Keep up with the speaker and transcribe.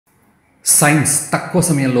Science తక్కువ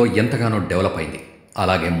సమయంలో ఎంతగానో డెవలప్ అయింది.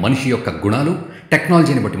 అలాగే మనిషి యొక్క గుణాలు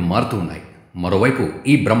టెక్నాలజీని బట్టి మారుతూ ఉన్నాయి. మరోవైపు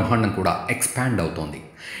ఈ బ్రహ్మాండం కూడా ఎక్స్పాండ్ అవుతోంది.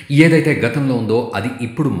 ఏదైతే గతంలో ఉందో అది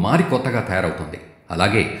ఇప్పుడు మారి కొత్తగా తయారవుతుంది.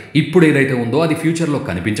 అలాగే ఇప్పుడు ఏదైతే ఉందో అది ఫ్యూచర్లో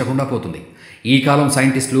కనిపించకుండా పోతుంది. ఈ కాలం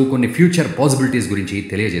సైంటిస్టులు కొన్ని ఫ్యూచర్ పాసిబిలిటీస్ గురించి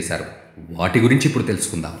తెలియజేశారు. వాటి గురించి ఇప్పుడు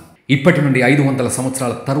తెలుసుకుందాం. ఇప్పటి నుండి 500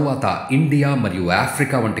 సంవత్సరాల తరువాత ఇండియా మరియు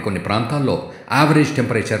ఆఫ్రికా వంటి కొన్ని ప్రాంతాల్లో యావరేజ్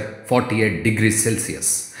టెంపరేచర్ 48 డిగ్రీస్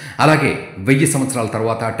సెల్సియస్. అలాగే 1000 సంవత్సరాల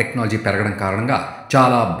తర్వాత టెక్నాలజీ పెరగడం కారణంగా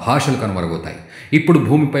చాలా భాషలు కనుమరుగవుతాయి. ఇప్పుడు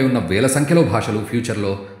భూమిపై ఉన్న వేల సంఖ్యలో భాషలు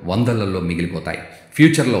ఫ్యూచర్లో వందలలో మిగిలిపోతాయి.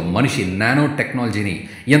 ఫ్యూచర్లో మనిషి నానో టెక్నాలజీని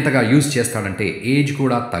ఎంతగా యూజ్ చేస్తాడంటే ఏజ్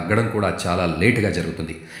కూడా తగ్గడం కూడా చాలా లేటుగా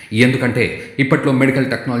జరుగుతుంది. ఎందుకంటే ఇప్పట్లో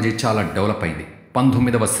మెడికల్ టెక్నాలజీ చాలా డెవలప్ అయింది.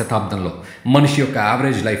 19వ శతాబ్దంలో మనిషి యొక్క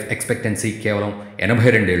యావరేజ్ లైఫ్ ఎక్స్పెక్టెన్సీ కేవలం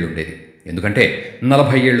 82 ఏళ్ళు ఉండేది. ఎందుకంటే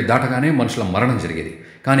 40 ఏళ్ళు దాటగానే మనుషుల మరణం జరిగేది.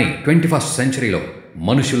 కానీ 21st సెంచరీలో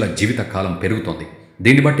మనుషుల జీవిత కాలం పెరుగుతోంది.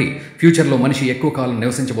 దీన్ని బట్టి ఫ్యూచర్లో మనిషి ఎక్కువ కాలం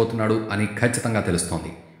నివసించబోతున్నాడు అని ఖచ్చితంగా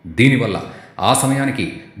తెలుస్తోంది. దీనివల్ల ఆ సమయానికి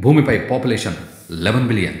భూమిపై పాపులేషన్ 11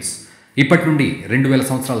 బిలియన్స్. ఇప్పటి నుండి 2000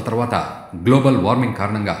 సంవత్సరాల తర్వాత గ్లోబల్ వార్మింగ్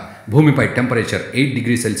కారణంగా భూమిపై టెంపరేచర్ 8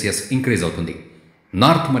 డిగ్రీ సెల్సియస్ ఇంక్రీజ్ అవుతుంది.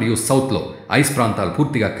 నార్త్ మరియు సౌత్లో ఐస్ ప్రాంతాలు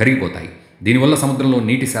పూర్తిగా కరిగిపోతాయి. దీనివల్ల సముద్రంలో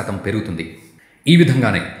నీటి శాతం పెరుగుతుంది. ఈ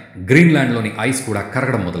విధంగానే గ్రీన్లాండ్లోని ఐస్ కూడా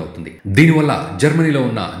కరగడం మొదలవుతుంది. దీనివల్ల జర్మనీలో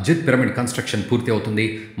ఉన్న జిత్ పిరమిడ్ కన్స్ట్రక్షన్ పూర్తి అవుతుంది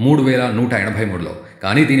 3183లో.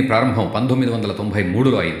 కానీ దీని ప్రారంభం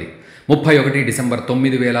 1993లో అయింది. 31 డిసెంబర్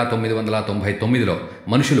 9999లో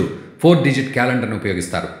మనుషులు 4 డిజిట్ క్యాలెండర్ను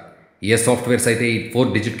ఉపయోగిస్తారు. ఏ సాఫ్ట్వేర్స్ అయితే ఈ 4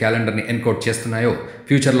 డిజిట్ క్యాలెండర్ని ఎన్కోడ్ చేస్తున్నాయో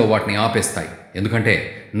ఫ్యూచర్లో వాటిని ఆపేస్తాయి. ఎందుకంటే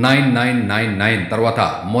 9999 తర్వాత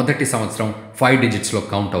మొదటి సంవత్సరం 5 డిజిట్స్లో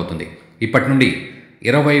కౌంట్ అవుతుంది. ఇప్పటి నుండి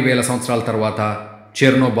 20,000 సంవత్సరాల తర్వాత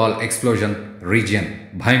చెర్నోబాల్ ఎక్స్ప్లోజన్ రీజియన్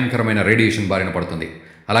భయంకరమైన రేడియేషన్ బారిన పడుతుంది.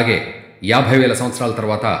 అలాగే 50,000 సంవత్సరాల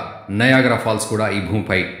తర్వాత నయాగరా ఫాల్స్ కూడా ఈ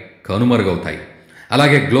భూమిపై కనుమరుగవుతాయి.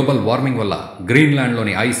 అలాగే గ్లోబల్ వార్మింగ్ వల్ల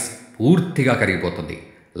గ్రీన్లాండ్లోని ఐస్ పూర్తిగా కరిగిపోతుంది.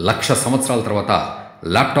 1,00,000 సంవత్సరాల తర్వాత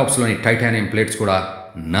ల్యాప్టాప్స్లోని టైటానియం ప్లేట్స్ కూడా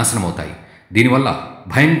నాశనమవుతాయి. దీనివల్ల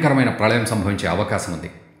భయంకరమైన ప్రళయం సంభవించే అవకాశం ఉంది.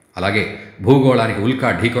 అలాగే భూగోళానికి ఉల్కా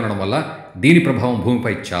ఢీకొనడం వల్ల దీని ప్రభావం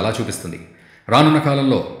భూమిపై చాలా చూపిస్తుంది. రానున్న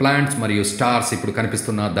కాలంలో ప్లాంట్స్ మరియు స్టార్స్ ఇప్పుడు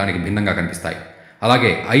కనిపిస్తున్న దానికి భిన్నంగా కనిపిస్తాయి.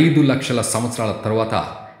 అలాగే 5 లక్షల సంవత్సరాల తర్వాత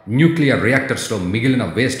న్యూక్లియర్ రియాక్టర్స్లో మిగిలిన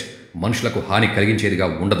వేస్ట్ మనుషులకు హాని కలిగించేదిగా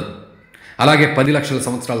ఉండదు. అలాగే 10 లక్షల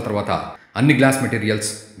సంవత్సరాల తర్వాత అన్ని గ్లాస్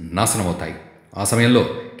మెటీరియల్స్ నాశనమవుతాయి. ఆ సమయంలో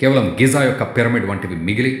కేవలం గిజా యొక్క పిరమిడ్ వంటివి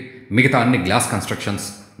మిగిలి మిగతా అన్ని గ్లాస్ కన్స్ట్రక్షన్స్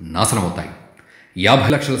నాశనమవుతాయి. 50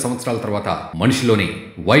 లక్షల సంవత్సరాల తర్వాత మనిషిలోని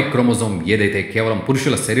వై క్రోమోజోమ్ ఏదైతే కేవలం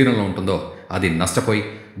పురుషుల శరీరంలో ఉంటుందో అది నష్టపోయి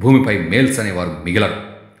భూమిపై మేల్స్ అనేవారు మిగలరు.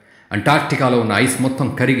 అంటార్క్టికాలో ఉన్న ఐస్ మొత్తం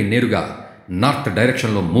కరిగి నేరుగా నార్త్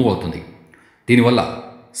డైరెక్షన్లో మూవ్ అవుతుంది. దీనివల్ల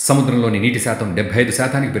సముద్రంలోని నీటి శాతం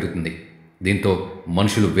 75% పెరుగుతుంది. దీంతో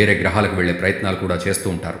మనుషులు వేరే గ్రహాలకు వెళ్లే ప్రయత్నాలు కూడా చేస్తూ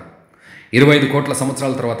ఉంటారు. 25 కోట్ల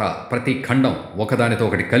సంవత్సరాల తర్వాత ప్రతి ఖండం ఒకదానితో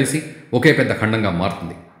ఒకటి కలిసి ఒకే పెద్ద ఖండంగా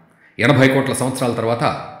మారుతుంది. 80 కోట్ల సంవత్సరాల తర్వాత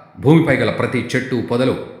భూమిపై గల ప్రతి చెట్టు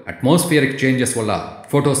పొదలు అట్మాస్ఫియరిక్ చేంజెస్ వల్ల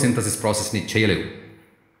ఫోటోసింథసిస్ ప్రాసెస్ని చేయలేవు.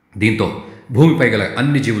 దీంతో భూమిపై గల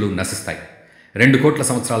అన్ని జీవులు నశిస్తాయి. 2 కోట్ల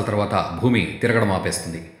సంవత్సరాల తర్వాత భూమి తిరగడం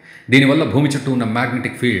ఆపేస్తుంది. దీనివల్ల భూమి చుట్టూ ఉన్న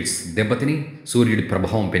మ్యాగ్నెటిక్ ఫీల్డ్స్ దెబ్బతిని సూర్యుడి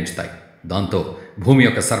ప్రభావం పెంచుతాయి. దాంతో భూమి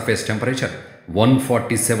యొక్క సర్ఫేస్ టెంపరేచర్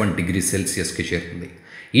 147 డిగ్రీ సెల్సియస్కి చేరుతుంది.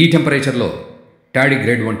 ఈ టెంపరేచర్లో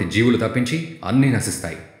టాడిగ్రేడ్ వంటి జీవులు తప్పించి అన్నీ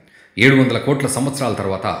నశిస్తాయి. 700 కోట్ల సంవత్సరాల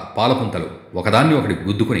తర్వాత పాలపుంతలు ఒకదాన్ని ఒకటి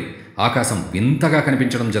గుద్దుకుని ఆకాశం వింతగా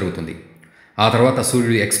కనిపించడం జరుగుతుంది. ఆ తర్వాత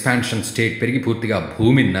సూర్యుడి ఎక్స్పాన్షన్ స్టేట్ పెరిగి పూర్తిగా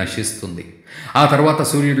భూమి నశిస్తుంది. ఆ తర్వాత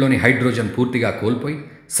సూర్యుడిలోని హైడ్రోజన్ పూర్తిగా కోల్పోయి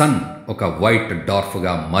సన్ ఒక వైట్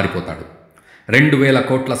డార్ఫ్గా మారిపోతాడు. 2000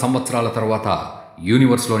 కోట్ల సంవత్సరాల తర్వాత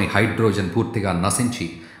యూనివర్స్లోని హైడ్రోజన్ పూర్తిగా నశించి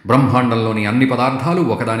బ్రహ్మాండంలోని అన్ని పదార్థాలు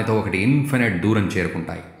ఒకదానితో ఒకటి ఇన్ఫినైట్ దూరం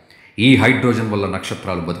చేరుకుంటాయి. ఈ హైడ్రోజన్ వల్ల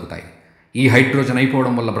నక్షత్రాలు బతుకుతాయి. ఈ హైడ్రోజన్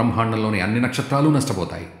అయిపోవడం వల్ల బ్రహ్మాండంలోని అన్ని నక్షత్రాలు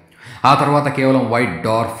నష్టపోతాయి. ఆ తర్వాత కేవలం white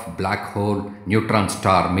dwarf, black hole, neutron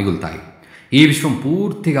star మిగులుతాయి. ఈ విశ్వం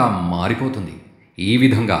పూర్తిగా మారిపోతుంది. ఈ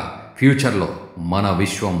విధంగా ఫ్యూచర్లో మన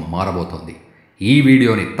విశ్వం మారబోతోంది. ఈ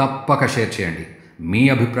వీడియోని తప్పక షేర్ చేయండి. మీ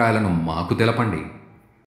అభిప్రాయాలను మాకు తెలపండి.